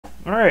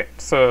Alright,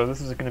 so this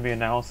is going to be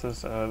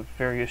analysis of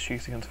various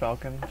sheiks against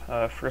falcon.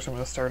 First I'm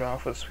going to start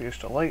off with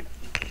Swedish Delight.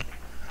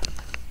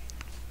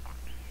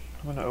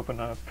 I'm going to open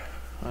up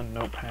a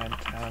notepad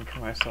tab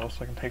for myself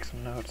so I can take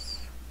some notes.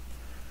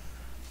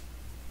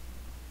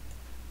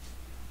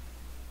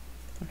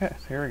 Okay,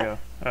 so here we go.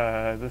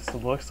 This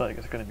looks like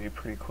it's going to be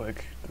pretty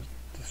quick. The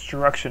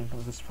destruction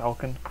of this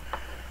falcon.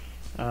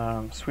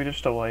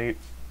 Swedish Delight.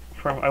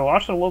 I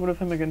watched a little bit of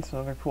him against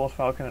another pool's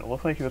falcon. It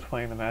looked like he was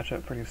playing the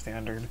matchup pretty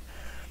standard.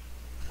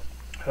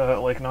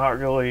 Like not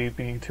really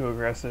being too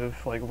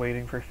aggressive, like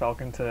waiting for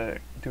Falcon to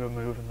do a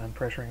move and then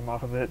pressuring him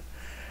off of it,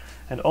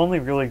 and only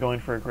really going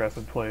for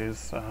aggressive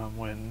plays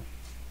when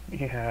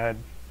he had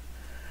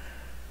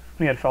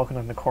Falcon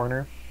in the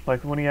corner.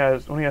 Like when he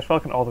has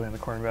Falcon all the way in the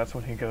corner, that's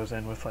when he goes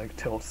in with like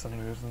tilts and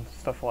moves and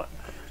stuff like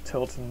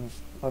tilts and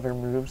other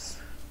moves,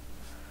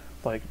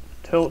 like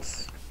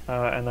tilts,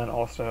 and then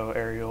also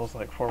aerials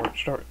like forward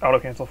auto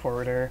cancel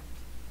forward air.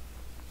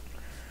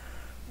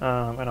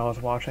 And I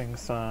was watching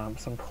some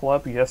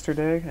pull-up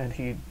yesterday, and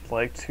he'd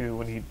like to,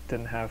 when he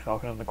didn't have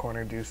Falcon in the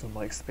corner, do some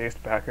like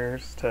spaced back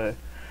airs to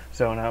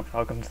zone out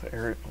Falcon's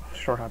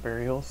short hop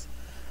aerials.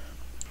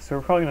 So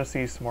we're probably going to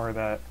see some more of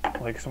that,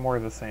 like some more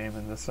of the same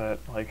in this set.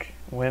 Like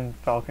when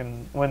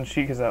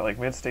Sheik is at like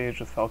mid stage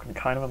with Falcon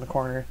kind of in the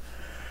corner,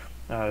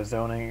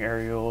 zoning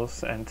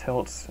aerials and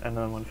tilts, and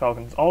then when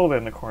Falcon's all the way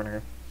in the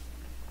corner,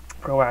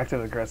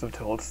 proactive aggressive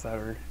tilts that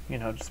are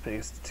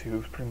spaced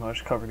to pretty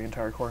much cover the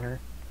entire corner.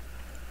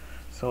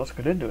 So let's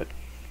get into it.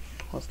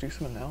 Let's do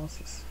some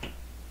analysis.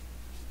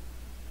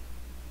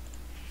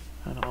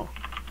 And I'll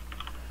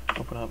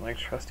open up my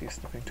trusty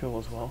snipping tool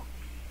as well.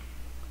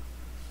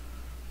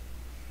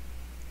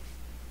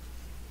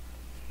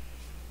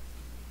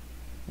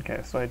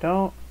 Okay,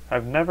 so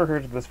I've never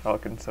heard of this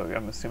Falcon, so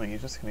I'm assuming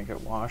he's just going to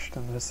get washed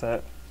in this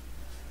set.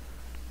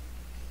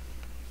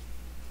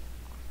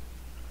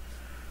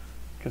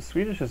 Because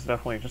Swedish is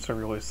definitely just a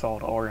really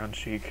solid all-around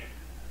Sheik.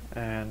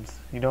 And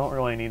you don't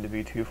really need to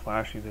be too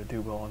flashy to do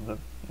well in the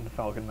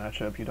Falcon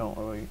matchup. You don't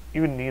really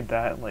even need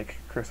that like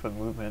crisp of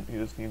movement.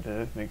 You just need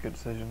to make good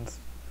decisions.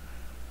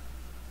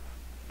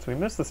 So we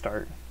missed the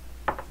start.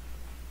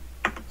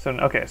 So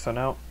okay, so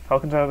now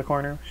Falcon's out of the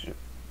corner.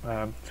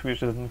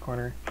 Swedish is in the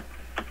corner.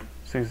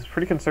 So he's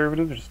pretty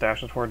conservative. Just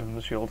dashes forward in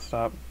the shield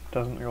stop.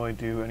 Doesn't really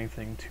do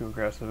anything too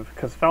aggressive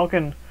because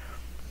Falcon,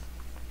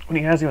 when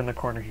he has you in the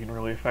corner, he can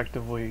really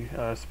effectively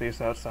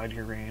space outside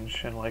your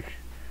range and like.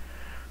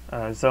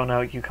 Zone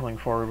out you coming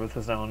forward with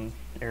his own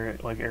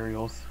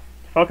aerials.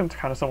 Falcon's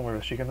kind of similar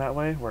to Sheik in that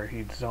way, where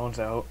he zones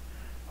out.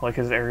 Like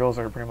his aerials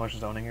are pretty much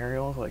zoning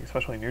aerials, like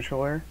especially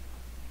neutral air.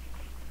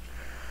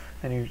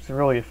 And he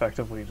really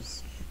effectively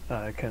just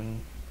can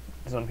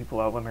zone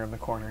people out when they're in the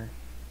corner.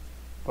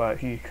 But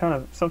he kind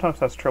of sometimes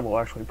has trouble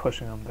actually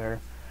pushing them there,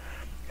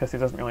 because he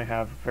doesn't really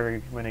have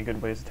very many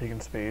good ways of taking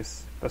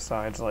space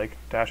besides like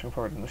dashing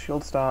forward in the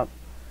shield stop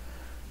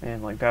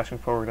and like dashing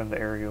forward in the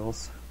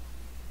aerials.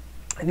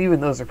 And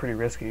even those are pretty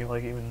risky.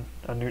 Like even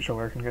a neutral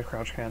air can get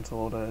crouch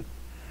cancelled, a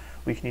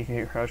weak knee can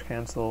get crouch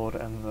cancelled,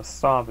 and the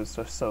stomp is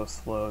just so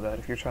slow that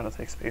if you're trying to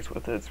take space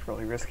with it, it's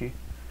really risky.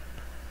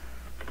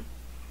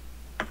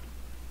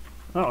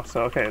 Oh,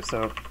 so okay,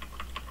 so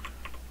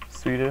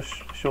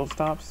Swedish shield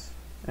stops,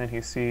 and he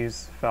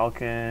sees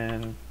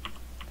Falcon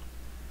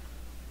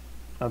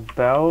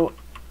about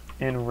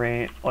in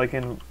range, like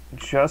in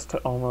just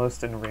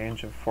almost in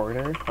range of forward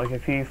air. Like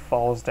if he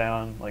falls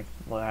down like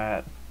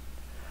that,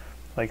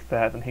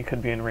 then he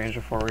could be in range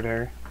of forward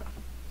air.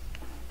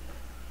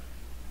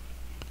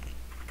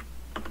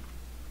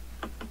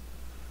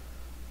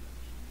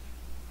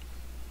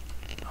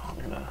 I'm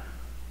gonna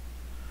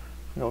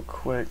real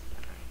quick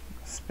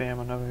spam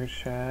another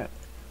chat.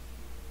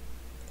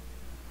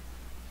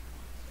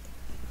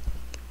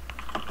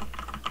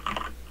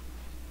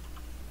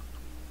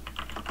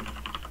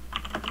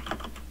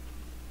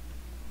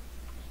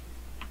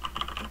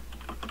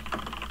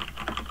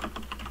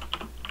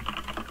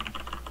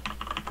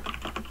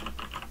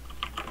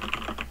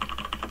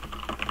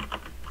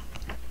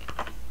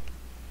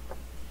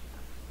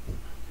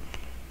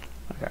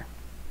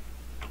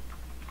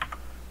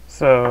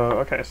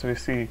 So we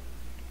see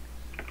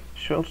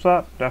shield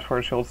stop, dash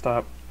forward shield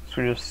stop.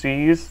 Swedish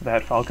sees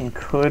that Falcon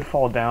could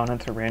fall down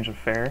into range of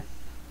fair.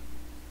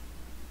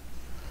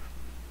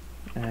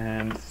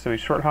 And so he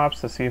short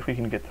hops to see if we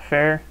can get the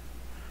fair.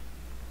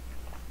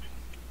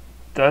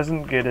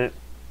 Doesn't get it.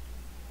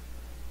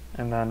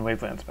 And then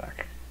wave lands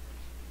back.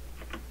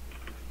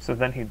 So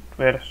then he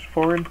dashes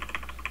forward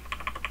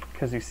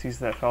because he sees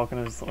that Falcon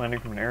is landing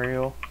from an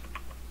aerial,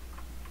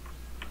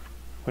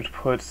 which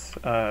puts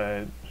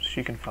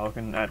Sheik and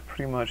Falcon at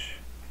pretty much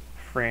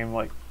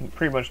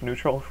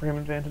neutral frame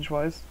advantage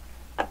wise.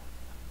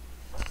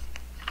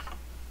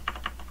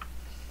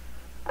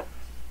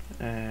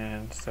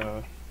 And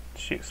so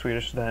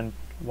Swedish then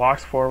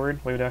walks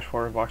forward, wave dash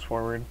forward, walks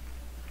forward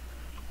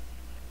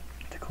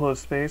to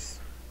close space,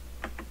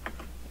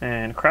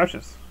 and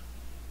crouches.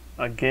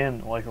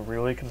 Again, like a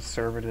really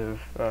conservative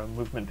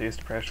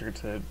movement-based pressure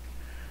to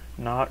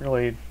not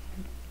really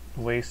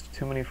waste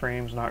too many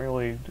frames, not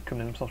really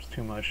commit himself to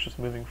too much, just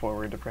moving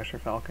forward to pressure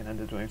Falcon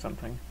into doing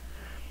something.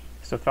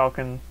 So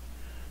Falcon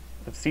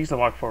sees the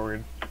walk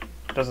forward,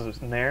 does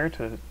a nair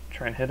to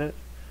try and hit it.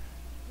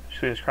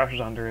 Swedish crashes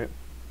under it.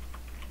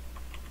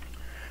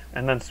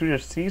 And then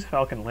Swedish sees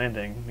Falcon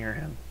landing near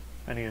him,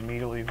 and he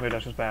immediately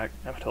dashes back,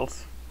 F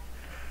tilts.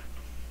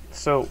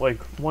 So, like,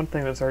 one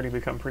thing that's already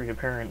become pretty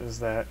apparent is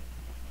that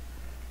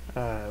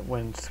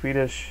when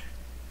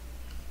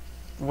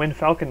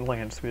Falcon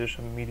lands, Swedish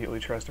immediately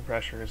tries to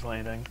pressure his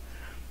landing,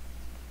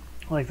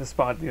 like the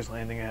spot he's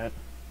landing at.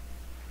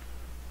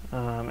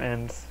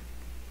 And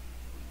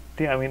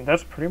yeah, I mean,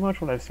 that's pretty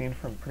much what I've seen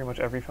from pretty much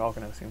every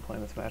Falcon I've seen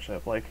playing this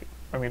matchup. Like,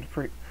 I mean,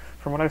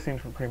 from what I've seen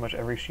from pretty much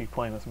every sheik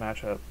playing this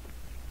matchup,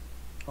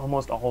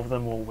 almost all of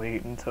them will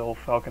wait until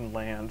Falcon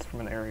lands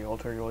from an aerial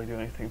to really do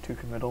anything too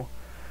committal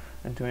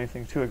and do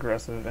anything too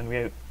aggressive.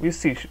 And we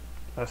see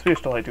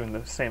Swedish Delight doing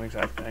the same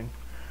exact thing.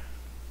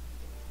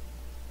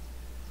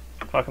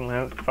 Falcon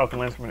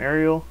lands from an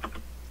aerial,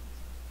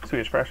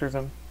 Swedish pressures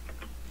him.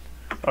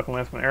 Falcon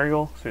lands from an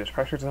aerial, Swedish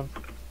pressures him.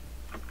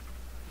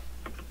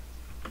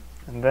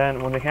 And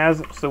then when he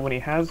has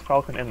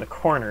Falcon in the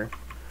corner,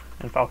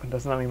 and Falcon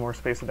doesn't have any more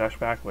space to dash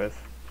back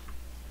with,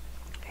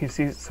 he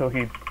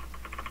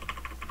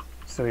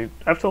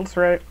F tilts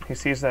right. He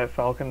sees that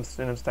Falcon's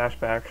in his dash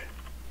back.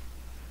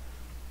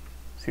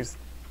 Sees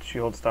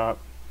shield stop.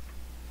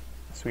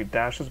 So he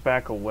dashes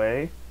back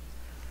away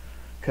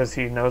because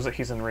he knows that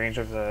he's in range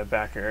of the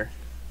back air.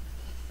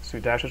 So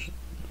he dashes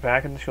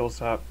back into shield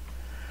stop,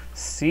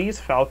 sees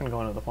Falcon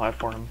go into the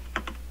platform,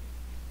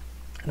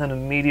 and then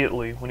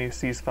immediately when he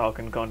sees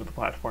Falcon go into the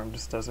platform,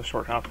 just does a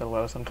short hop that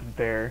allows him to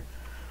bear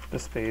the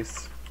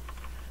space.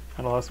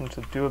 It allows him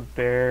to do a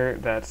bear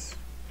that's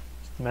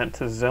meant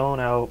to zone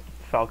out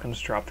Falcon's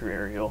drop through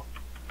aerial.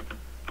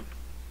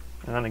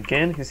 And then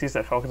again, he sees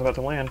that Falcon's about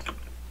to land,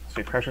 so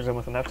he pressures him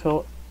with an F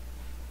tilt.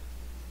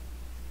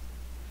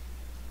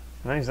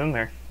 And then he's in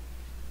there.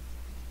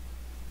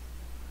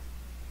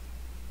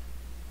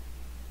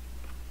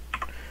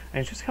 And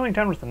he's just coming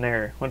down with the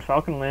nair. When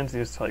Falcon lands, he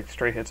just like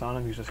straight hits on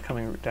him. He's just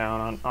coming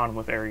down on him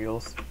with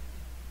aerials.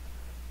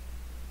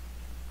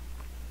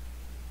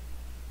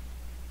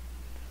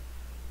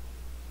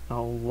 A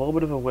little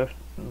bit of a whiff,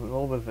 a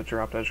little bit of a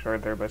dropped edge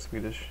guard there by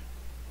Swedish.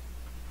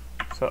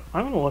 So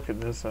I'm gonna look at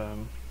this.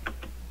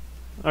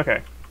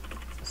 Okay,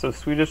 so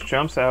Swedish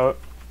jumps out.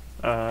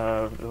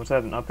 Was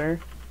that an up air?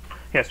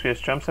 Yeah,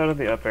 Swedish jumps out of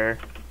the up air,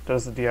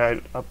 does the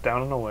DI up,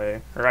 down, and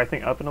away, or I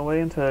think up and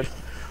away into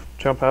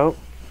jump out.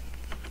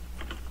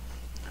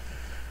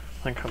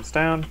 Then comes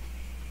down,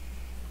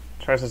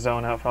 tries to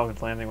zone out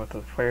Falcon's landing with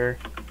the flare,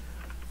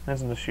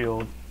 lands in the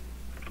shield.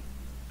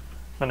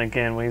 Then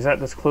again, when he's at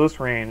this close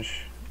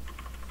range,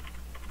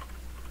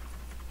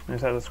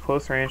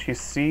 he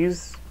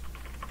sees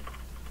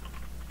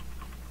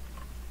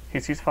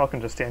Falcon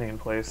just standing in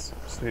place,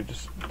 so he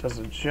just does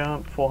a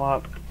jump, full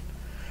hop,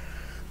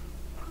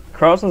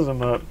 crosses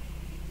him up,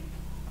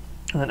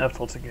 and then F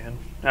tilts again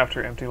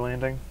after empty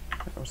landing.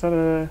 Was that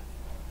a...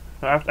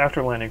 No,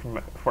 after landing from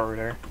forward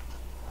air.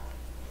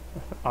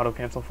 Auto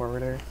cancel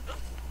forward air.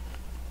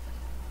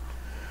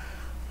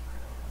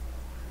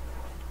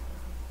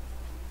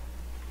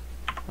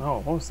 Oh,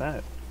 what was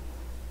that?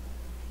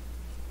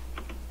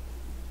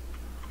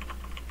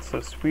 So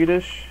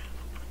Swedish.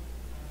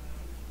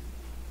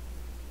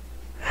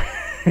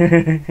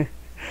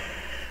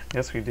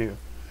 Yes, we do.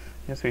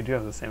 Yes, we do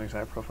have the same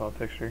exact profile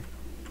picture.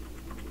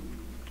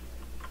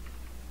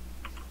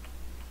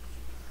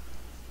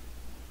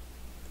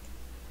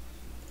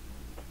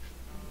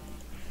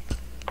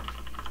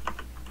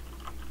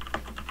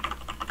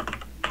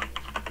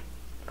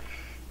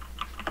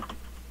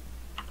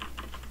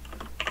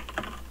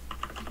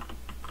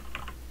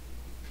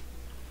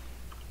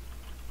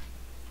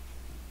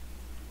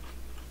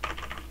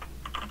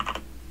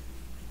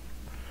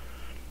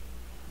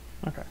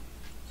 Okay.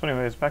 So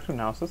anyways, back to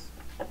analysis.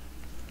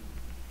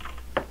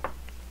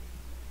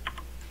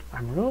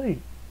 I'm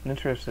really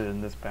interested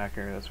in this back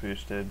air that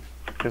Swedish did,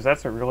 because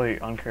that's a really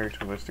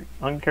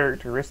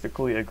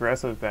uncharacteristically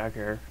aggressive back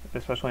air,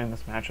 especially in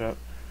this matchup.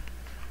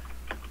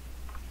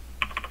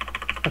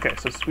 Okay,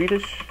 so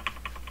Swedish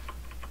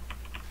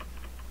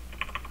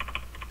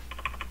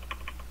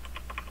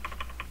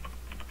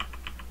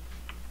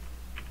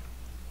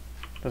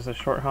does a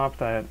short hop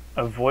that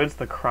avoids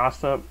the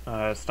crossed up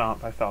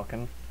stomp by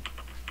Falcon.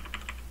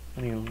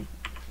 And he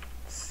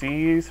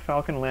sees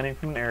Falcon landing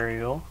from an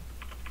aerial,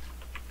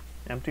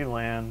 empty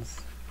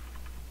lands,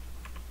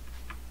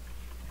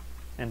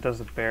 and does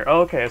a bear.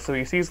 Oh, okay, so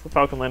he sees the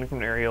Falcon landing from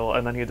an aerial,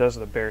 and then he does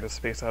the bear to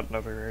space out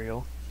another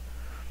aerial,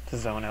 to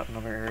zone out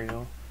another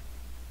aerial.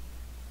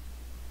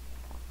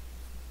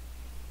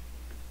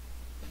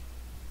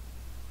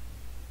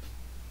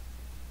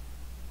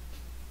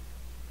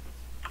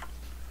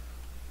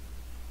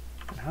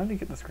 And how did he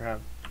get this grab?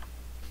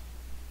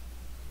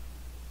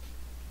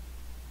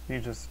 He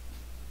just...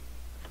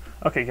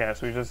 Okay, yeah,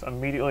 so he just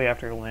immediately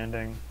after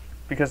landing,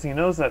 because he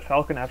knows that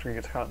Falcon, after he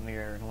gets caught in the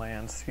air and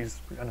lands,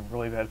 he's in a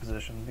really bad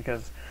position,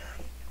 because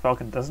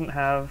Falcon doesn't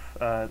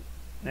have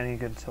any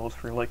good tilts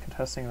for like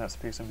contesting that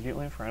space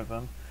immediately in front of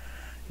him.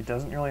 He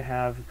doesn't really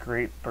have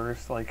great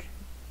burst, like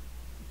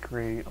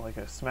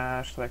a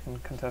smash that can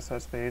contest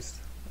that space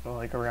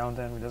like around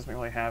him. He doesn't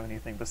really have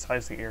anything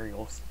besides the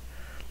aerials.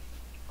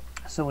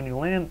 So when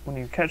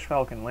you catch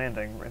Falcon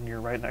landing and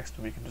you're right next to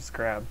him, you can just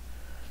grab.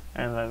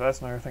 And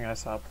that's another thing I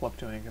saw Plup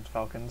doing against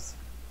Falcons.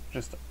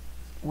 Just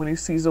when he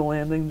sees a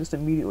landing, just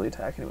immediately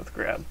attacking it with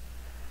grab.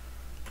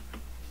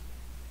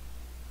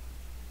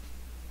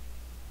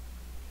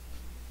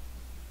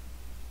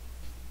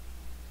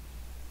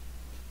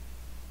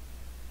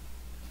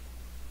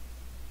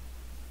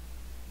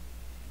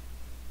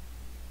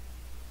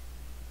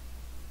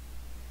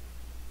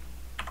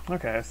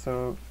 Okay,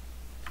 so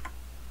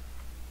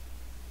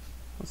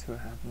let's see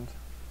what happened.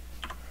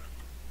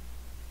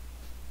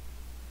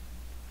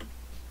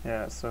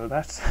 Yeah, so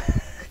that's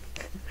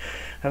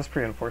that's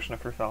pretty unfortunate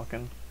for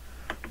Falcon.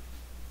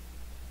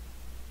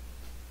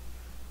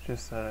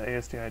 Just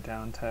ASDI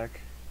down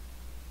tech.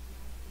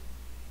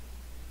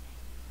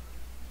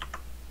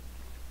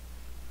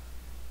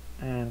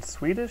 And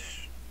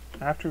Swedish,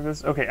 after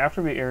this, okay,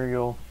 after the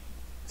aerial,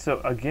 so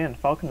again,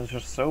 Falcon is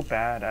just so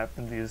bad at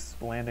in these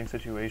landing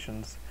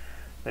situations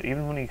that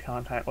even when he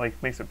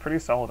makes a pretty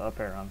solid up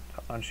air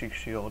on Sheik's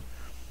shield,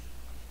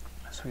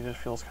 Swedish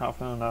feels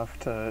confident enough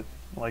to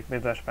like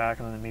mid-dash back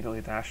and then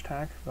immediately dash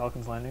attack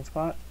Falcon's landing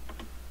spot,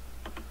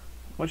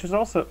 which is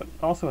also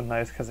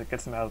nice because it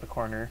gets him out of the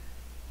corner,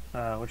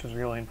 which is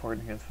really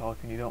important against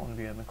Falcon. You don't want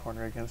to be in the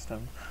corner against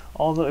him.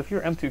 Although if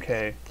you're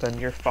M2K, then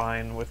you're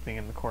fine with being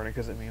in the corner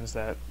because it means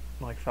that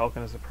like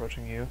Falcon is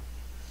approaching you.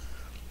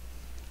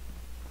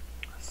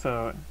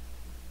 So,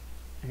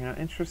 you know,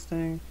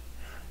 interesting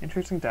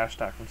dash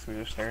attack from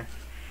Swedish there.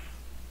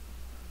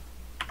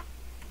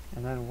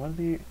 And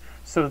then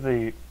so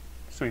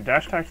he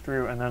dash attacked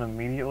through and then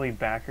immediately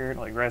backward,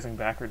 like rising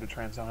backward to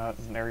try and zone out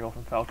an aerial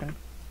from Falcon.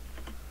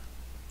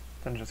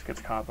 Then just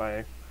gets caught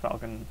by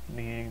Falcon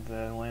kneeing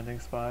the landing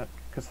spot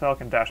because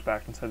Falcon dashed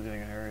back instead of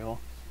doing an aerial.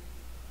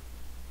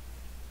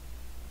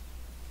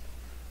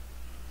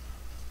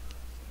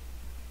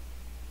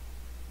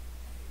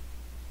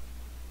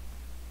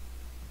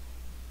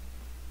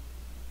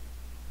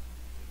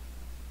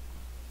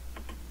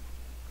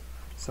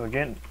 So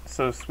again,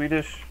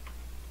 Swedish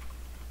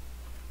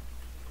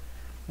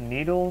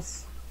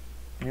needles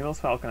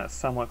Falcon at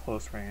somewhat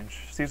close range.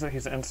 Sees that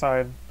he's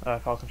inside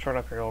Falcon short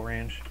up aerial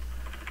range,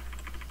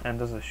 and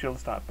does a shield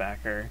stop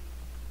backer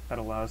that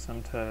allows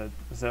him to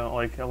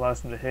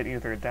hit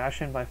either a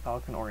dash in by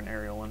Falcon or an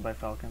aerial in by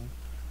Falcon.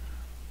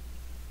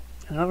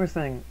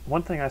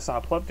 One thing I saw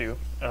Plup do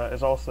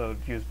is also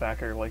use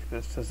backer like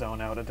this to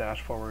zone out a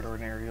dash forward or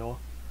an aerial.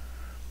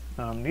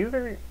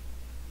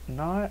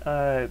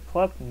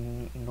 Plup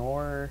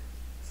nor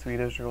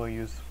Swedish really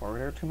use forward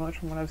air too much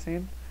from what I've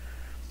seen.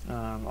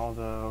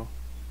 Although,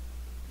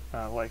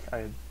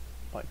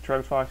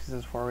 Drugs Fox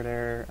uses forward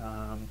air,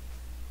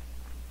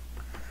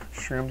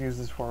 Shroom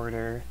uses forward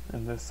air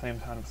in this same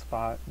kind of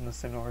spot, in the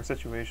similar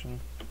situation.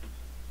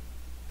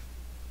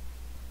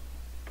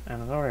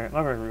 And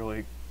another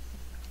really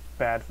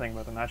bad thing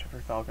about the matchup for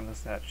Falcon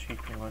is that she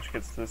pretty much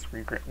gets this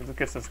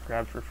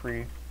grab for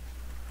free,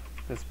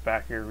 this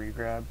back air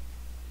regrab,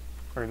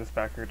 or this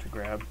back air to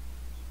grab.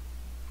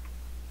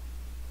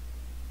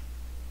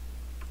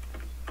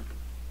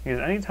 Because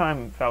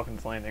anytime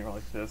Falcon's landing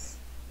like this,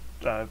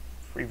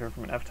 either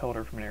from an F tilt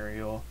or from an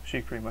aerial,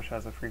 she pretty much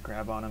has a free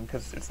grab on him,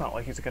 because it's not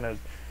like he's gonna...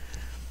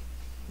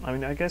 I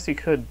mean, I guess he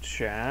could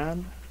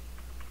jab.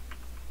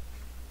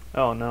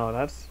 Oh no,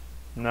 that's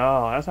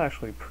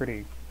actually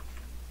pretty...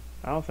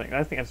 I think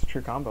that's a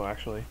true combo,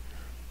 actually.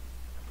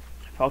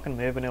 Falcon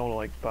may have been able to,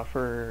 like,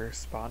 buffer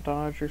spot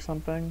dodge or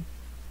something.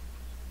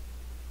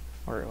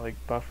 Or, like,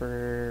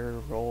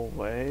 buffer roll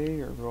away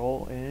or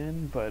roll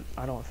in, but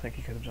I don't think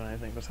he could have done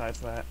anything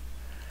besides that.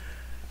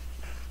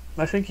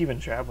 I think even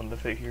jab wouldn't have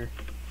fit here.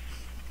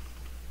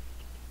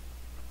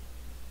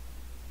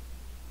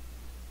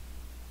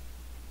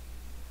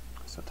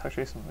 So touch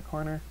chase in the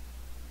corner.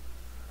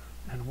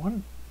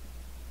 And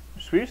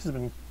Swedish has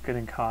been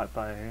getting caught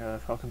by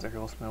Falcon's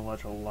aerial spin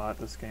ledge a lot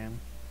this game.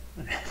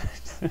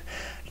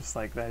 Just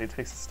like that, he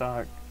takes the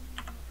stock.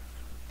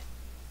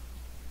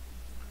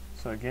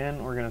 So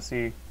again, we're going to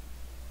see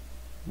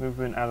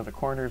movement out of the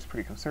corner is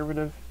pretty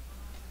conservative.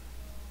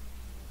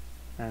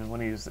 And when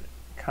he's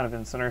kind of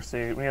in center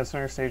stage, when he has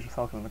center stage with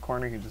Falcon in the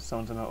corner, he just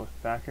zones him out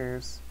with back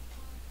airs.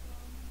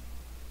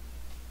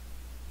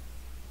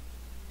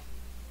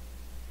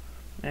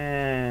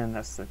 And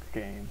that's the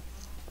game.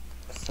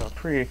 So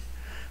pretty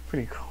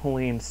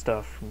clean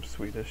stuff from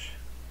Swedish.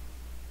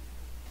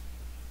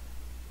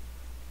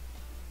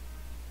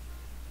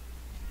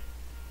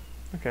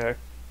 Okay,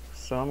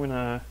 so I'm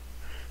gonna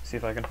see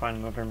if I can find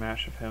another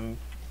match of him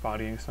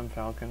bodying some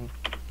Falcon.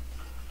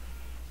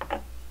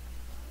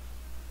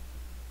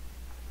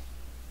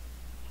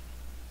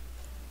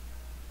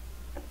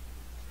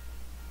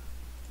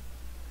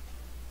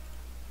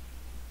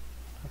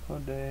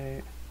 Upload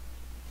date.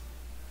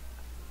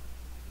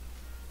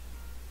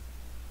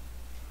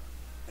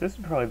 This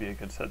would probably be a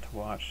good set to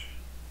watch.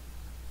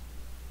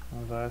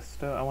 Although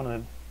I want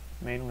to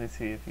mainly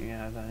see if he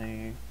has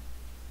any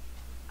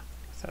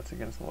sets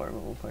against lower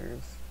level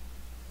players.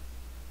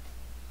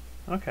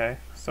 Okay,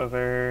 so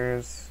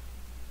there's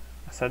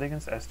a set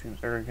against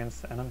S2 or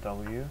against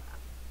NMW,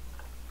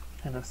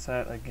 and a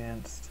set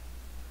against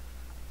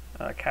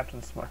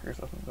Captain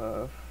Smuckers up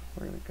above.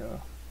 Where did it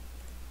go?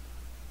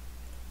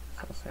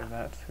 So I'll save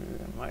that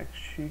to my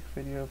Sheik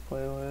video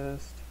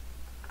playlist.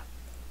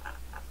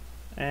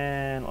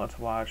 And let's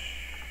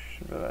watch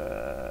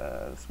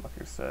the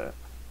Smuckers set.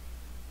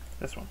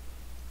 This one.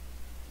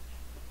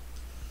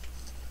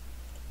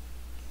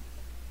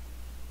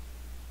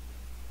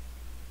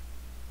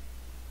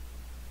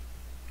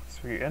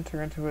 So you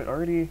enter into it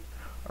already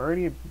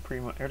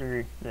pretty much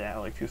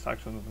like 2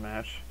 stocks into the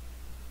match.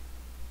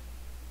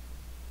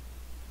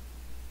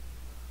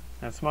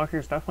 And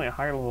Smucker's definitely a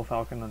higher level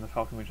Falcon than the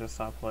Falcon we just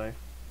saw play.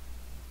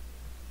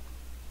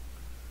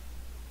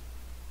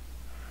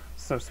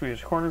 So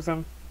Swedish corners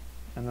him,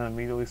 and then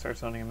immediately starts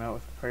zoning him out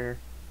with a prayer.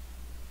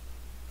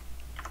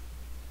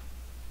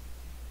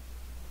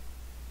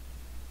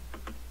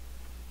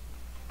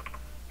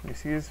 He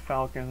sees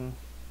Falcon.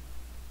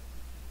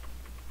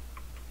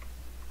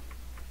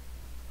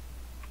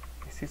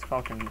 He sees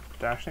Falcon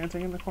dash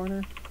dancing in the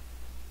corner.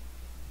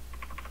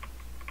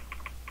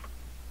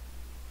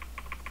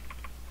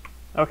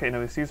 Okay,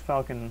 no, he sees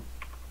Falcon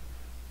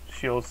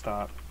shield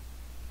stop.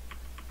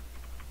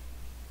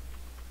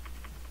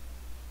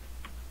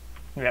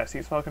 Yeah,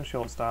 sees Falcon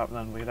shield stop, and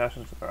then wave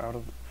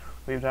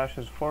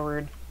dashes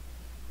forward,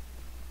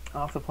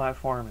 off the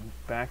platform, and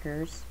back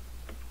airs.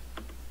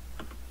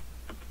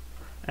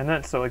 And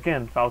then, so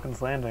again,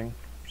 Falcon's landing.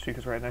 Sheik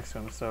is right next to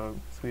him, so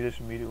Swedish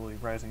immediately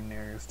rising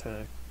airs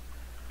to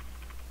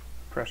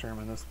pressure him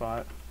in this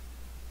spot.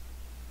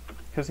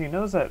 Because he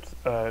knows that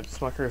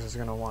Smuckers is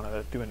going to want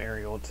to do an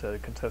aerial to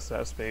contest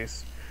that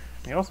space.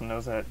 And he also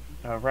knows that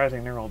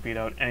rising air will beat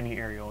out any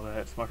aerial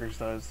that Smuckers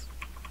does.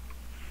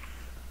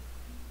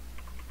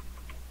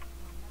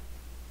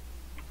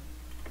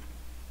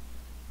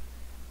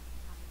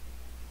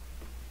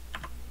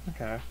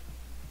 Okay.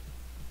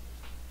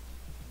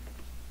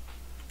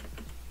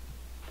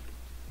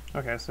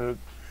 Okay, so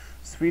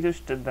Swedish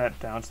did that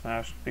down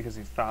smash because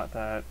he thought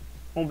that,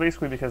 well,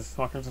 basically because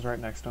Smuckers is right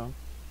next to him.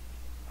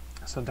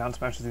 So down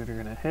smash is either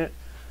going to hit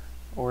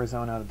or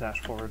zone out a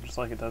dash forward, just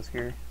like it does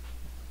here.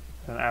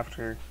 Then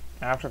after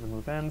the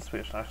move ends,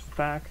 Swedish dashes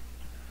back,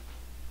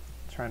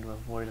 trying to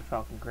avoid a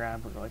Falcon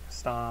grab or like a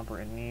stomp or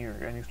a knee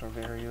or any sort of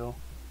aerial.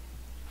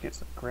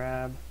 Gets a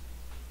grab.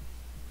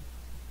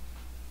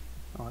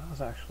 Oh, that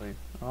was actually,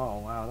 oh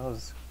wow, that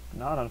was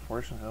not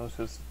unfortunate. That was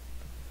just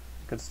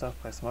good stuff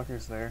by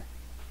Smuckers there.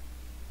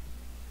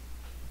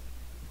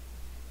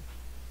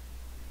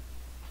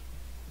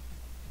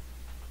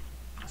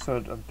 So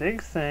a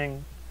big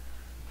thing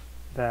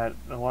that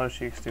a lot of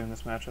Sheiks do in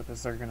this matchup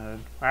is they're gonna,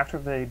 after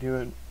they do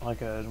it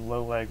like a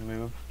low leg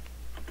move,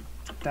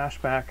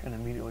 dash back and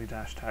immediately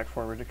dash tack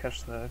forward to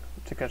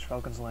catch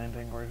Falcon's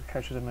landing, or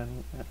catch his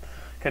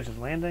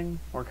landing,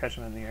 or catch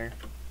him in the air.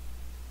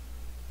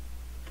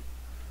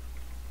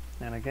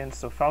 And again,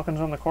 so Falcon's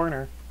on the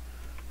corner,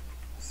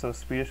 so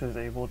Swedish is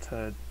able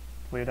to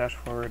wave dash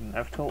forward and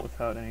F tilt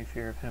without any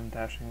fear of him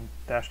dash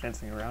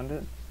dancing around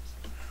it.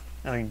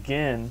 And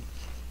again,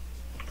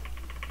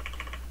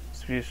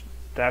 Swedish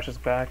dashes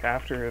back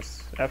after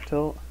his F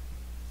tilt,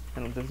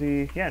 and does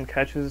he? Yeah, and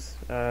catches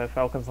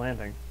Falcon's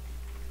landing.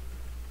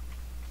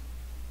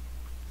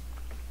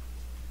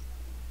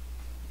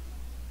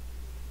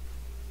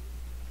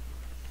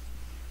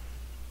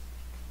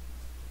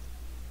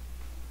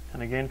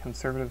 And again,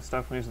 conservative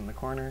stuff when he's in the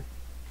corner.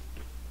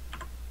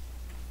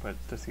 But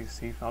does he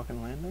see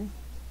Falcon landing?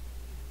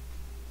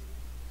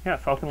 Yeah,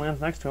 Falcon lands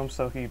next to him,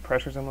 so he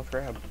pressures him with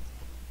grab.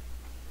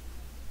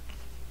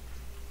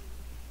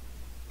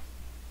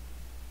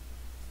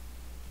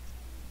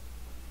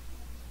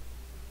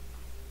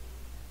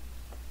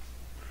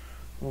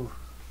 Ooh.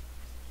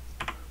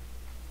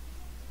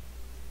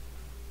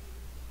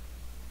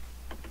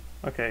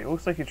 Okay, it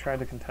looks like he tried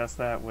to contest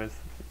that with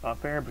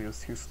up air, but he was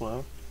too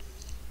slow.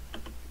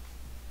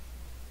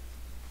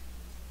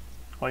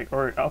 Like,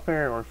 or up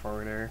air or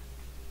forward air.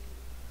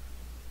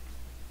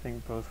 I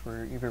think both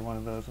were, either one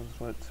of those was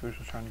what Swedish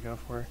was trying to go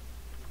for.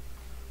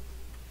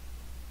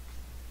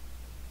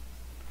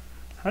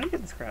 How did he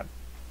get this grab?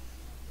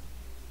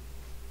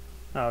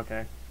 Oh,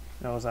 okay.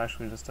 That was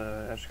actually just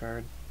a edge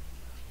guard.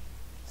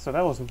 So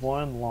that was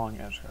one long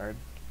edge guard.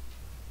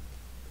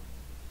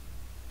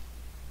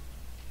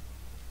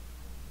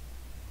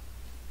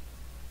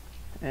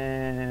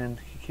 And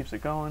he keeps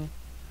it going.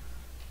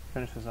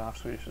 Finishes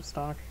off Swedish's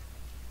stock.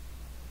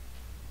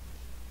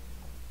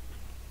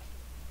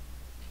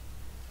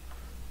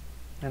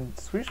 And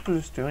Swedish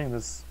was just doing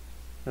this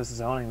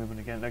zoning movement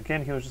again.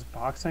 Again, he was just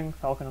boxing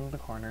Falcon into the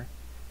corner.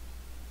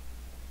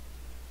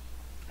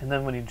 And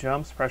then when he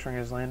jumps, pressuring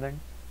his landing.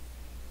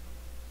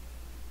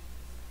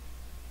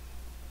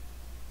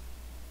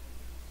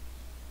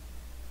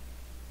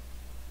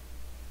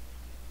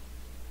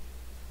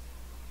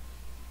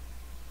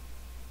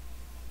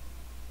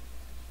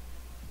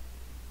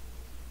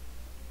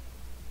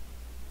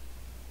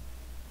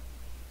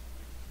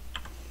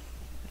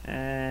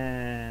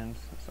 And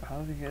so how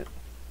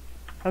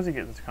does he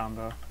get this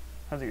combo?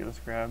 How does he get this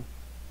grab?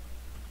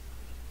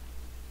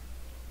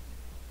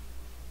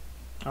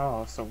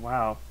 Oh, so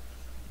wow.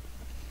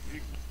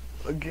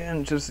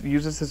 Again, just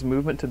uses his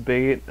movement to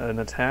bait an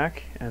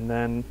attack, and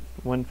then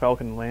when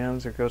Falcon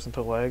lands or goes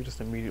into leg,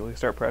 just immediately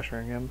start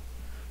pressuring him.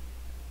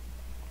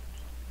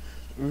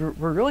 We're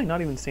really not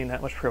even seeing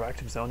that much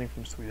proactive zoning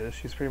from Swedish.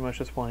 He's pretty much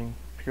just playing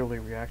purely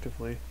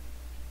reactively.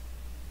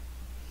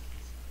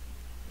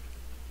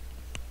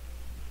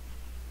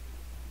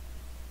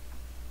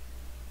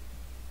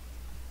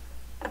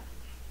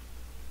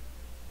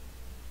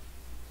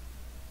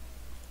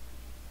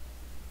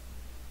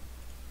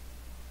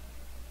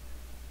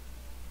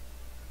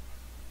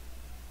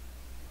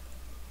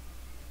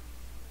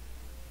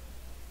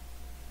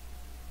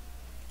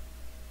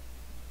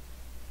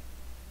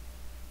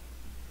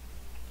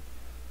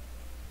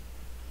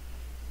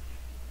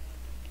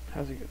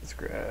 How's he get this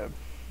grab?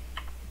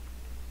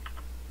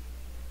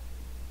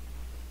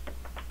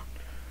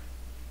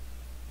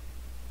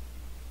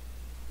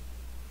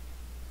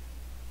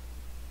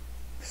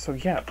 So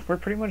yeah, we're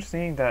pretty much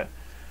seeing that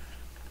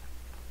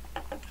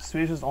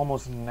Swedish is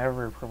almost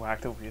never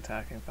proactively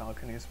attacking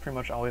Falcon. He's pretty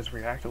much always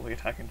reactively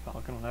attacking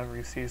Falcon whenever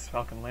he sees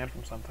Falcon land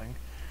from something.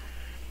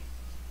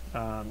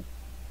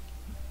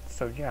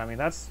 So yeah, I mean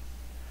that's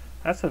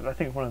I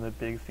think one of the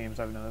big themes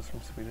I've noticed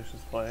from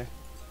Swedish's play.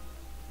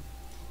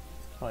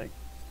 Like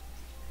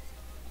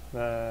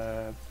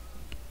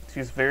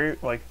she's very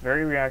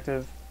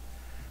reactive,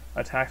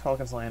 attacks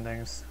Falcon's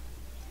landings,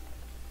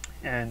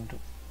 and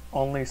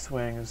only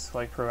swings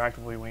like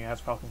proactively when he has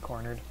Falcon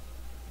cornered,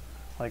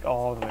 like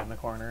all the way in the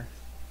corner.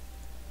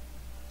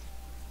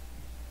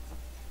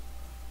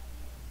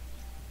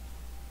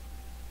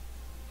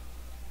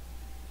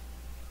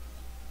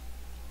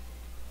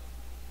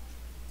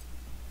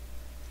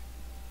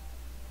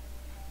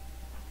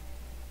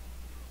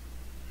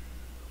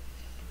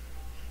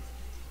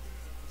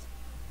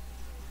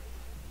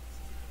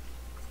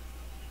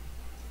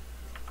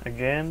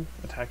 Again,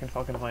 attacking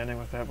Falcon's landing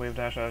with that wave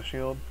dash out of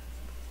shield.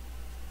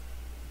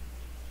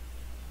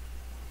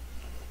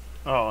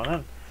 Oh,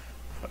 and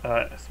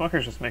then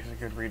Smuckers just makes a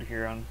good read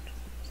here on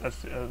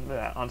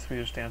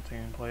Swedish dancing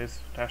in place,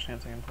 dash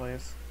dancing in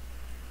place.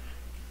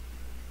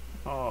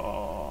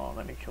 Oh,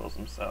 then he kills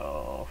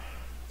himself.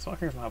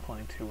 Smuckers not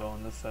playing too well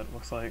in this set,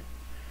 looks like.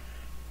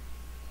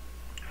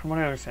 From what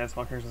I understand,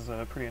 Smuckers is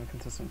a pretty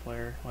inconsistent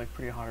player, like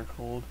pretty hot or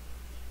cold.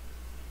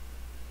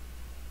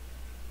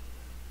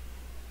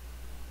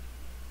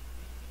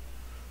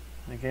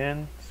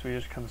 Again,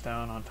 Swedish comes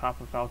down on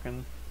top of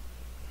Falcon.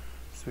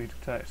 So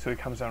he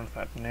comes down with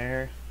that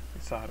nair.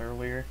 We saw it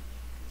earlier.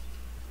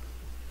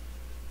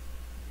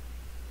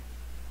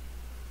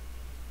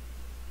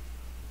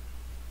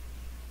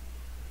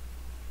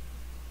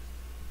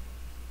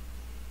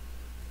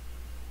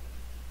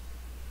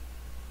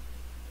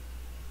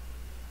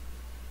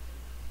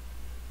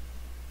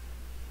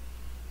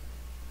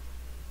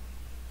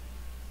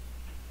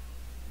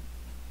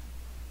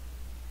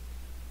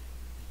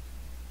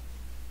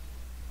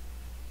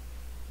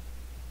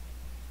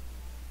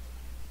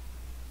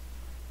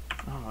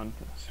 Oh,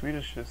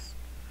 Swedish just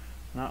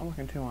not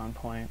looking too on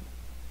point.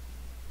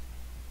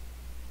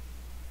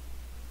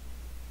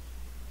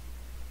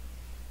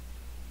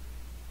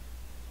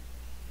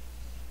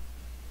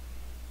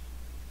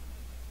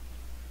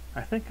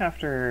 I think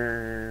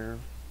after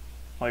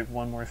like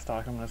one more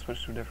stock, I'm going to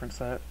switch to a different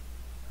set.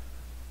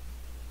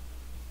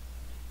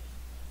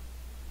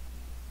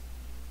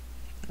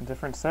 A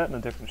different set and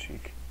a different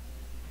sheik.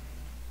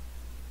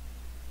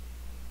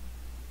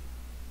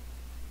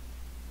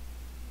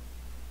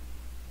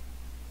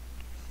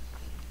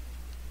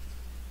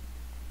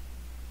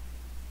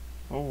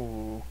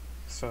 Oh,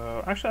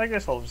 so actually I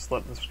guess I'll just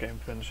let this game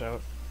finish out.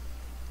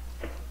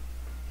 I'm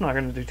not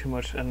going to do too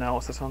much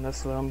analysis on this,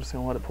 so I'm just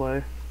going to let it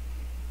play.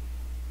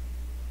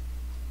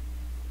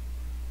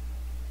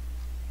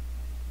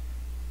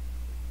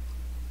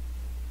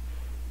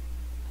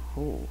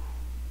 Oh.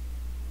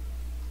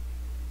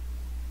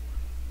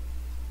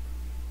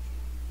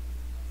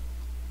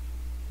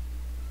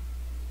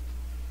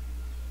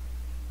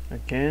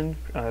 Again,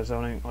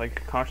 zoning,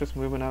 like cautious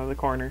movement out of the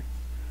corner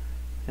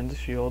into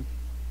shield.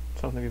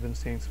 Something we've been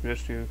seeing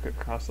Swedish do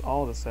across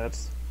all the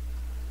sets.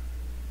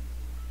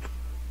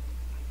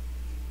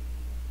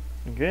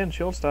 Again,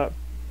 shield stop.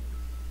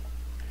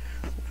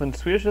 When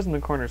Swedish is in the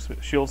corner,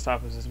 shield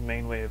stop is his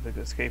main way of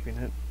escaping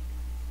it.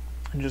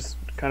 And just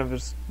kind of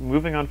just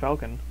moving on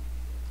Falcon.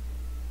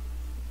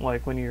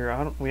 Like when you're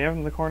out, when you have him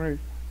in the corner,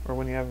 or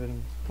when you have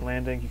him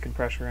landing, you can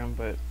pressure him,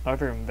 but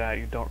other than that,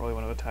 you don't really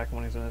want to attack him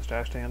when he's in his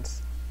dash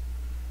dance.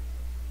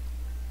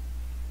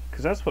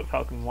 Because that's what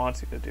Falcon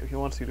wants you to do. He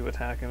wants you to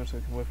attack him so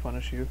he can whiff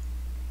punish you.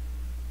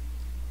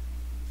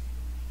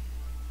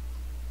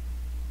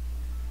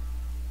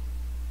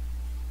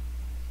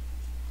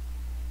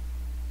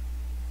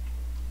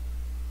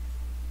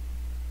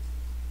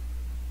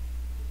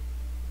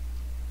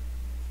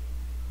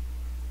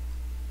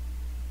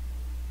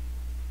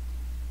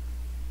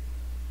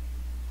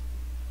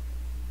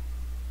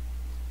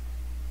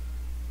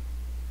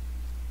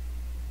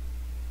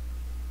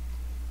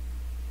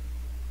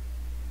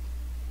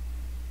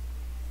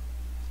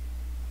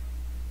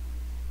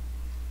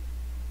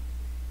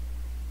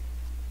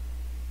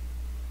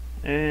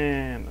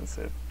 And that's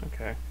it.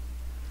 Okay.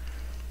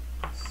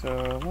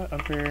 So what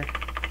other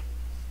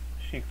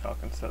sheik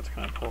falcon sets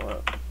can I pull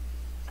up?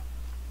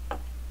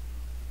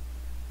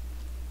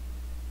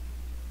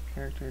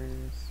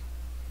 Characters,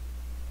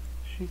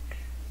 sheik,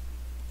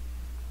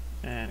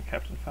 and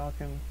Captain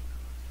Falcon.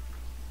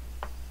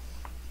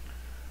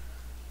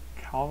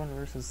 Calvin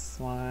versus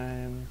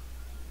Slime.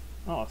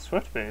 Oh,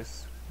 Swift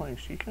base playing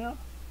sheik now.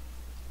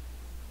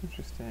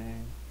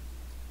 Interesting.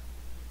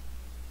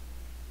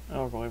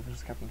 Oh, Roy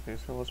versus Captain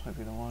Facer. This might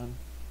be the one.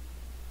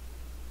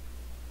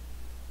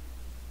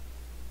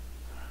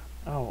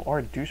 Oh,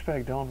 or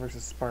Douchebag Dylan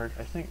versus Spark.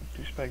 I think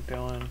Douchebag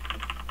Dylan.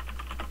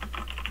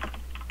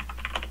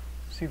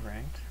 Is he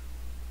ranked?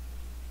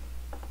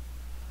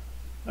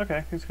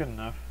 Okay, he's good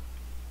enough.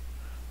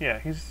 Yeah,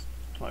 he's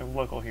my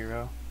local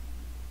hero.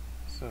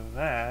 So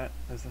that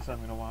is this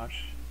I'm gonna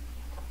watch.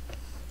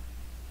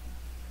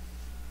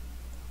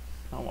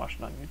 I'll watch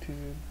it on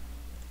YouTube.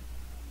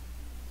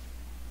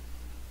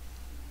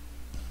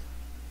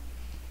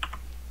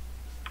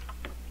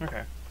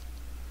 Okay.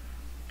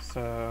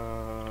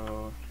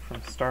 So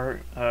from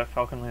start,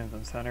 Falcon lands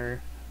in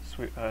center.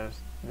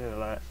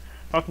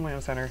 Falcon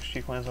lands center.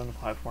 Sheik lands on the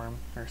platform,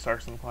 or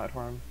starts on the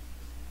platform.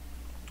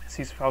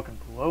 Sees Falcon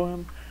below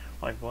him,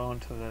 like below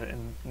into the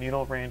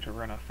needle range or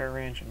run off fair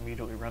range, and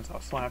immediately runs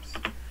off slaps.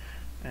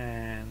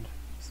 And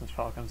since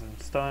Falcon's in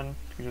stun,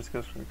 he just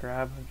goes for the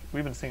grab.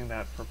 We've been seeing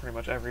that for pretty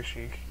much every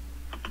sheik.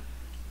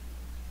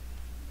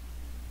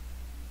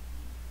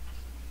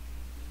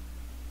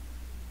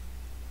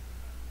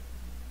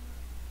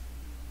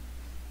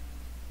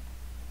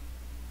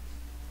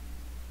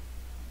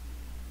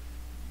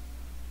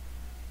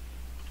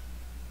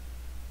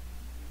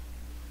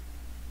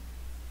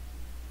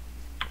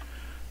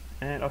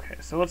 And okay,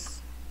 so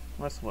let's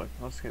look.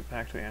 Let's get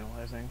back to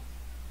analyzing.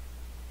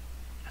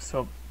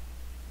 So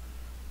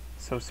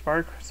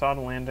Spark saw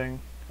the landing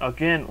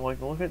again. Like,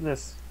 look at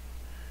this.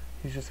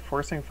 He's just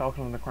forcing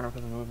Falcon in the corner for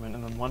the movement,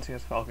 and then once he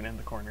has Falcon in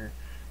the corner,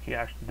 he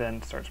actually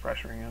then starts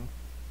pressuring him.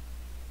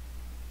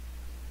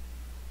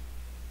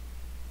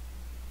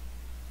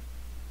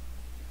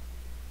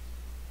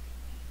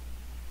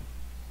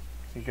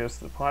 So he goes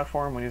to the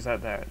platform when he's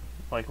at that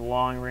like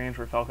long range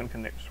where Falcon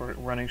can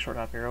running short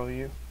hop arrow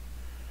you.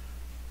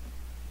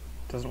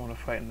 Doesn't want to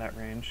fight in that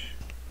range.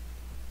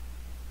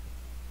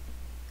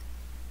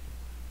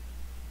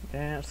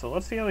 And so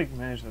let's see how we can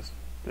manage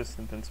this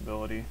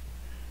invincibility.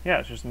 Yeah,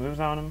 it just moves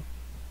on him,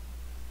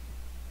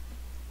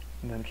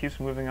 and then keeps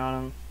moving on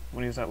him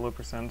when he's at low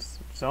percents.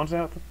 Zones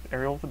out the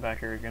aerial with the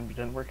back air again, but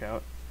didn't work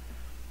out.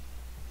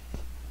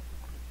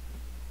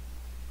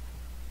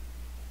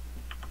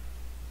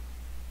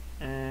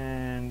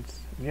 And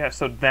yeah,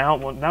 so now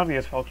that he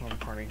has Falcon on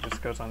the corner, he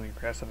just goes on the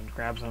aggressive and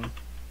grabs him.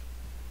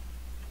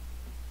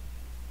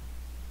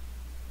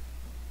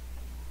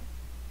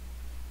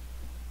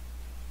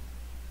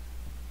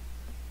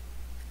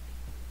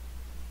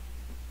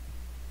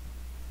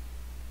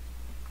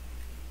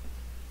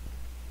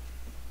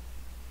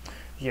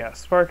 Yeah,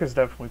 Spark is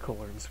definitely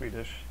cooler than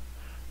Swedish.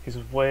 He's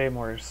way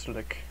more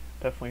slick,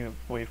 definitely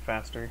way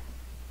faster.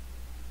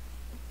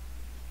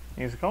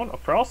 He's going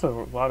for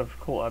also a lot of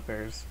cool up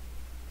airs.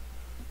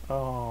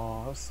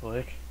 Oh, that was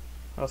slick.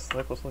 That was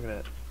slick, let's look at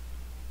it.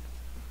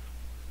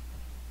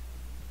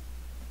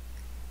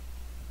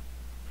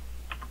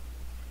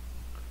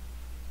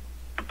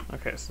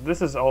 Okay, so this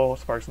is all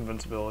Spark's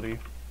invincibility.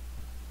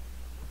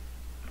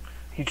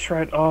 He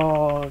tried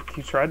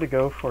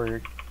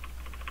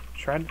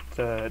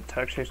to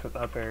tech chase with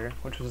up air,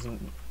 which is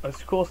a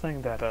cool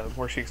thing that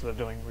more sheiks have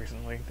been doing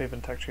recently. They've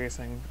been tech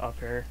chasing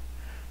up air,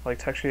 like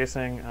tech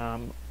chasing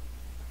on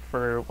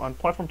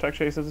platform tech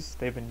chases.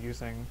 They've been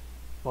using,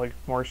 like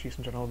more sheiks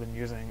in general, have been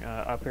using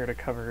up air to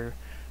cover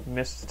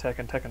missed tech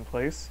and tech in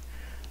place,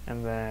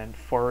 and then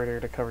forward air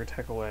to cover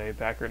tech away,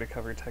 back air to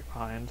cover tech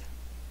behind.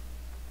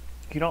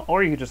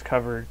 Or you just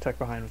cover tech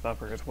behind with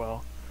up air as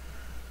well.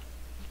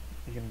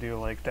 You can do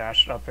like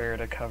dash up air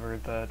to cover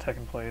the tech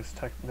in place,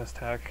 miss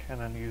tech,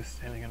 and then use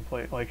standing in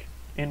place, like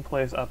in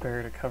place up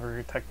air to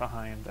cover tech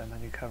behind, and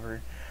then you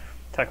cover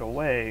tech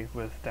away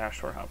with dash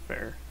short hop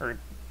fair or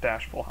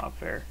dash full hop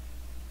fair.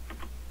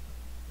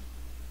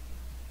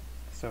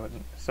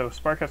 So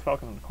Spark has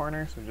Falcon in the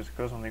corner, so he just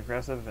goes on the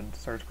aggressive and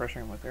starts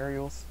pressuring him with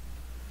aerials.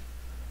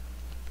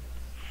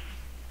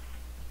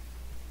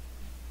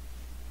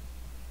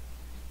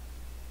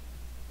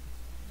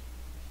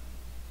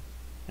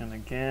 And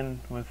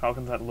again, when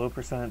Falcon's at low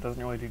percent, it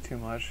doesn't really do too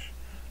much.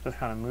 Just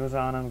kind of moves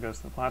on him, goes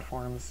to the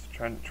platforms,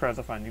 tries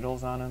to find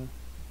needles on him.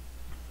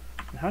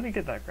 And how do you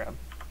get that grab?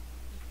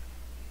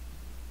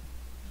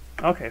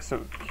 Okay,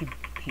 so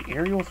he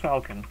aerials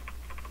Falcon.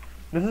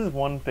 This is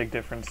one big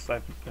difference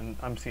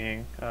I'm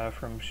seeing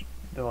from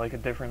a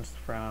difference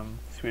from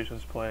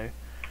Swedish's play.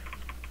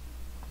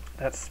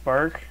 That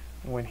Spark,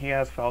 when he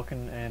has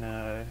Falcon in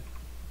a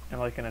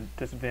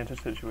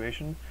disadvantaged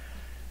situation,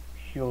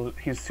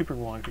 he's super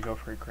willing to go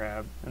for a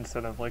grab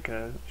instead of like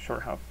a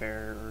short hop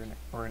fair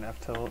or an F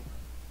tilt.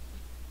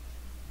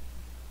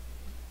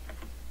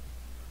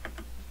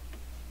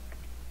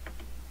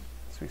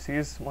 So he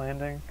sees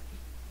landing.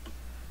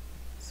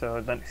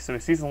 So he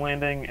sees the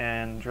landing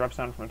and drops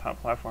down from the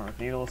top platform with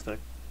needles to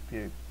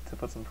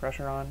put some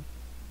pressure on.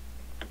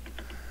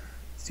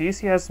 Sees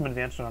he has some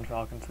advantage on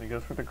Falcon, so he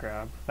goes for the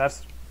grab.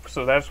 That's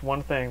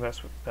one thing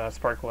that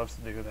Spark loves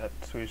to do that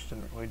Swedish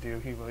didn't really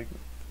do.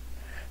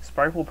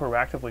 Spark will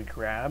proactively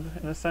grab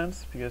in a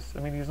sense, because I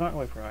mean he's not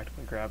really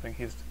proactively grabbing,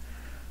 he's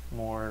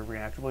more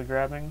reactively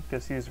grabbing,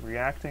 because he's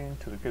reacting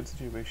to a good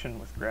situation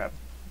with grab.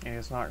 And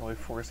he's not really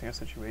forcing a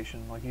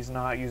situation. Like, he's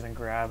not using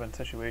grab in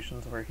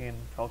situations where he and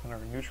Falcon are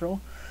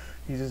neutral.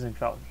 He's using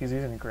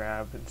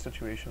grab in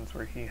situations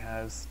where he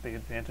has the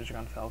advantage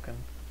on Falcon.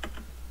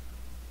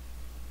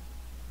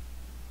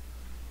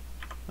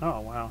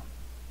 Oh, wow.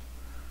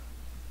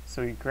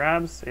 So he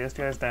grabs,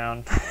 ASDI's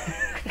down.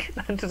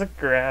 That just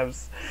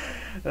grabs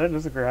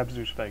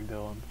douchebag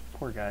Dylan.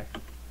 Poor guy.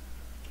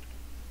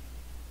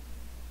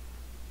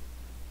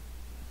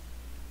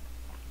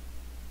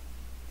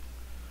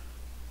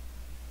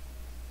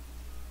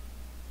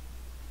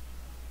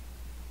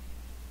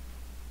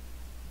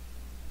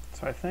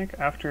 So I think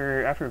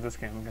after this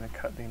game I'm going to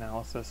cut the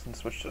analysis and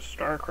switch to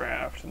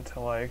StarCraft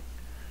until I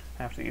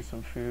have to eat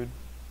some food.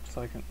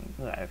 So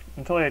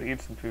until I had to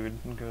eat some food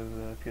and go to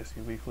the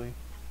PSU Weekly.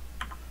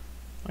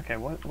 Okay,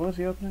 what was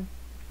he opening?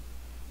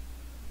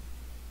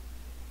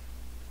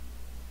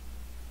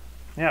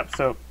 Yeah,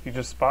 so he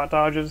just spot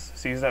dodges,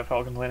 sees that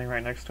Falcon landing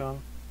right next to him,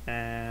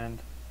 and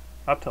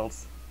up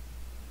tilts.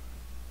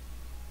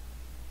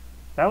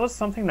 That was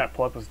something that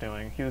Pleb was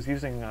doing. He was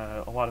using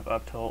a lot of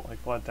up tilt,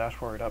 like Blood dash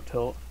forward up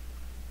tilt.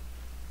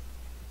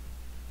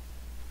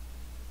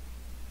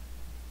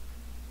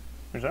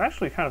 Which is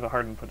actually kind of a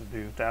hard input to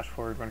do, dash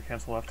forward, run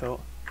cancel left tilt.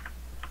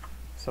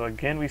 So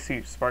again, we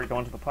see Spark go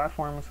into the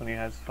platforms when he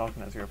has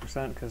Falcon at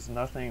 0%, because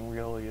nothing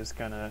really is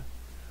gonna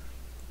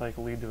like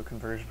lead to a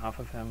conversion off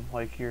of him.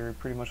 Like, you're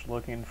pretty much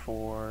looking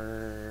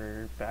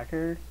for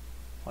backer,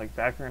 like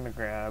backer into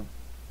grab,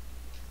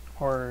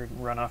 or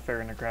run off fair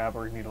into grab,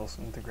 or needles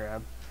into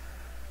grab.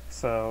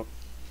 So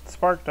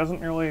Spark doesn't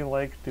really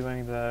like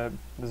doing the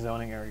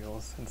zoning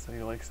aerials, and so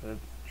he likes to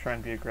try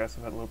and be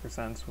aggressive at low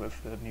percents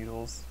with the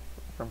needles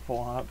from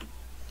full hop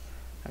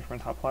and from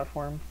top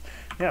platform.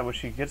 Yeah, which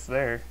he gets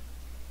there.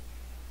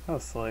 That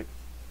was slick.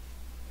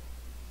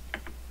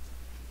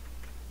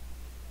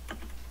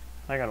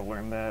 I gotta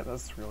learn that.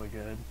 That's really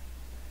good.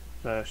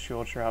 The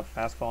shield trap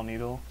fastfall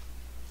needle.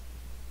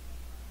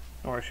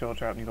 Or a shield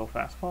trap needle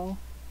fastfall.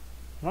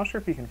 I'm not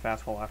sure if you can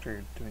fastfall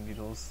after doing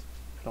needles.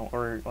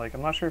 Or, like,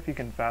 I'm not sure if you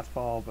can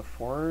fastfall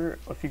before,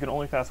 if you can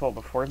only fastfall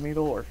before the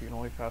needle, or if you can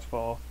only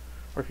fastfall,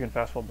 or if you can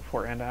fastfall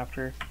before and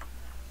after.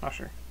 Not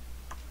sure.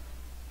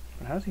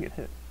 But how does he get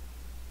hit?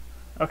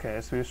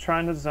 Okay, so he was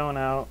trying to zone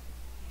out.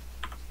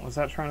 Was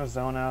that trying to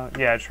zone out?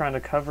 Yeah, trying to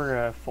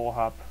cover a full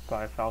hop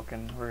by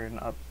Falcon, or an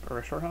up, or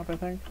a short hop, I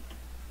think.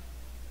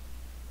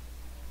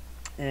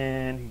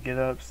 And he get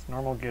ups,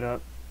 normal get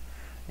up,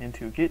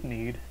 into get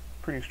need.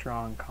 Pretty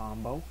strong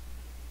combo.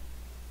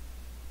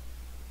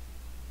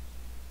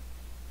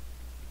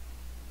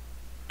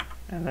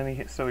 And then he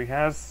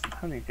has,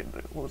 how do you get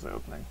the, what was the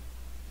opening?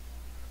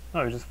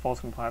 No, he just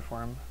falls from the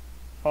platform.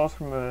 Falls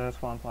from the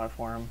spawn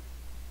platform.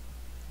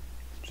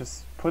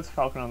 Just puts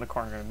Falcon on the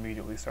corner and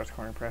immediately starts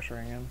corner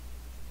pressuring him.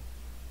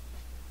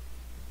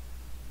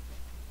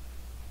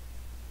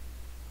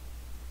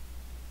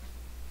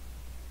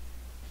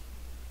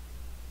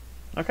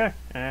 Okay,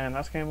 and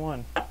that's game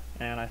one.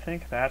 And I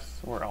think that's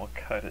where I'll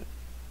cut it.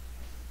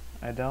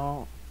 I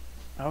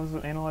was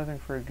analyzing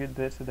for a good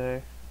bit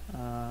today.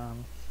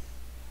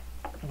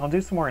 I'll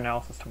do some more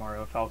analysis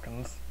tomorrow of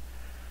Falcons.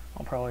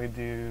 I'll probably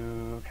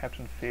do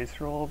Captain Face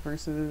Roll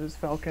versus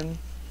Falcon.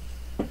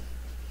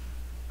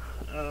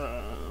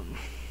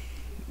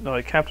 No,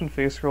 like Captain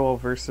Face Roll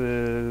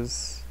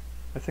versus,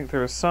 I think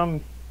there was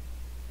some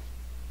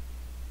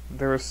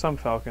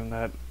Falcon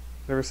that,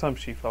 there was some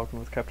Chief Falcon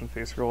with Captain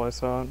Face Roll I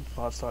saw on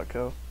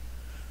bots.co.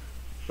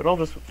 But I'll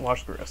just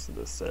watch the rest of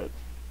this set.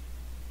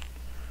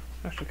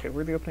 Actually, okay,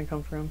 where'd the opening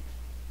come from?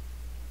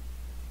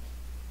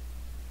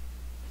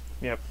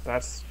 Yep,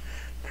 that's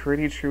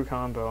pretty true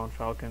combo on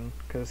Falcon,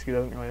 because he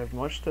doesn't really have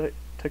much to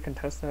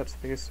contest that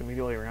space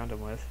immediately around him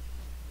with.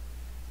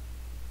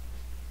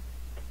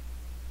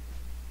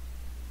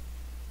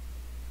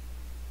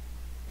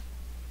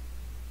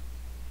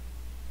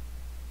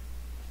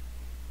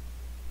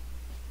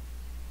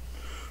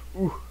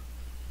 Ooh.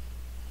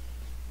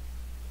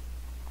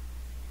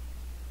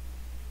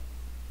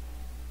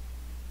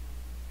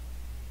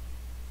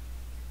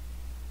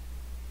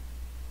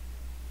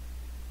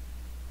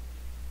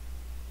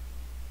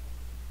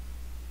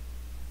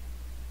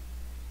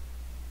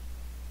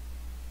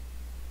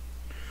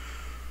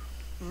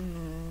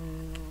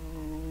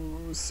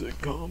 Sick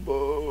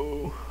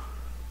combo.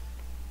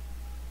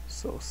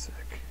 So sick.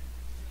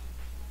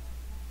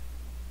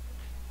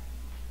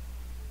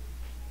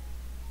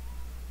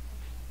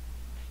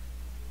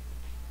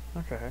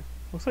 Okay.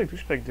 Looks like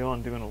Douchebag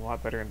Dylan doing a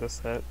lot better in this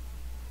set.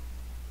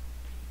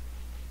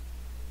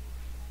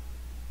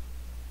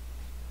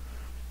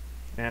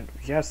 And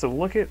yeah, so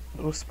look at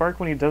Spark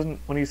when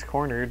he's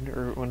cornered,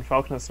 or when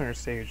Falcon is center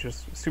stage,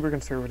 just super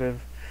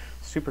conservative,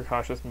 super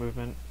cautious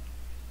movement.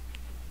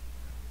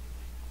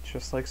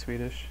 Just like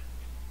Swedish.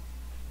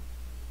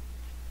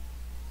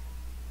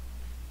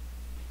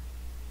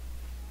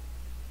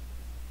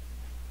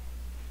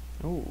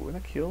 Oh,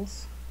 that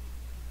kills.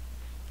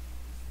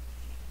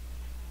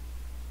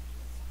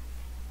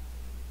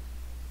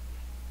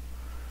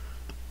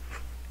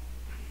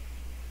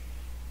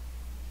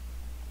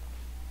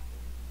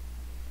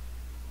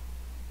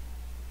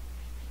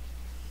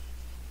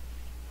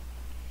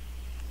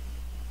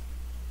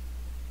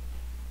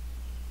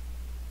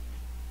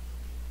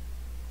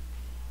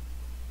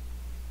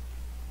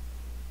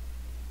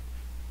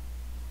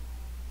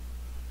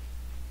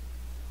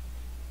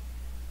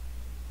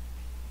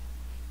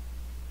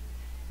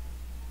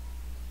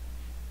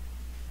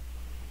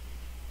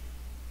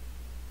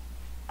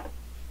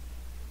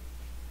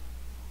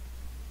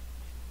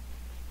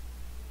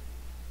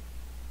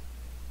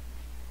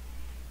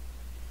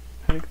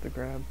 How do you get the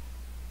grab?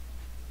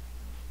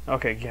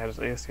 Okay, yeah, just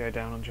ASDI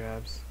down on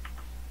jabs.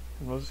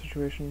 And what was the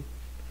situation?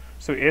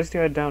 So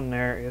ASDI down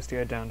Nair,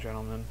 ASDI down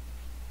gentleman.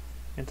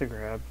 Into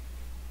grab.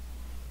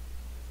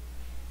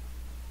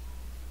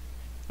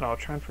 Oh,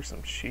 trying for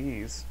some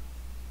cheese.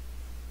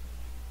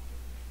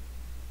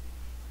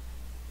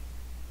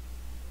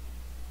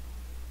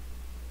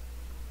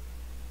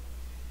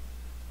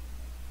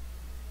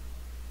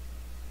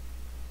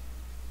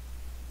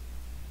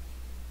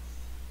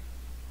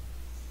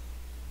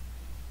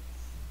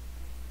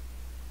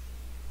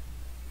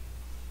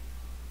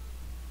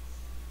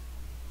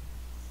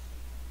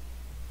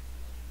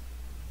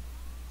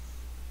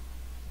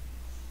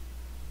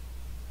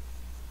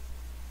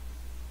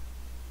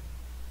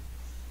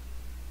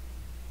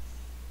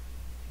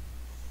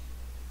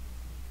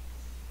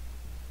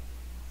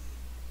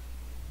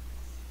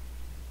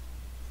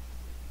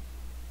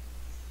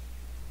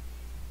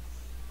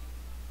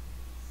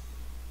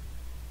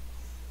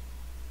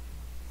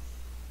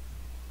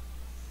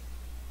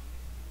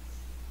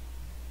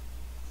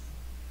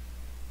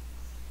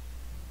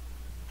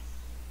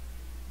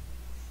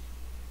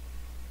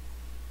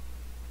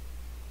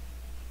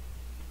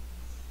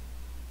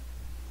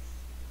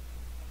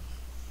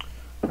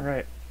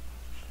 Alright,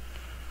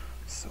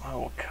 so I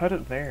will cut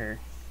it there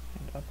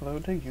and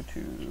upload to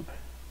YouTube.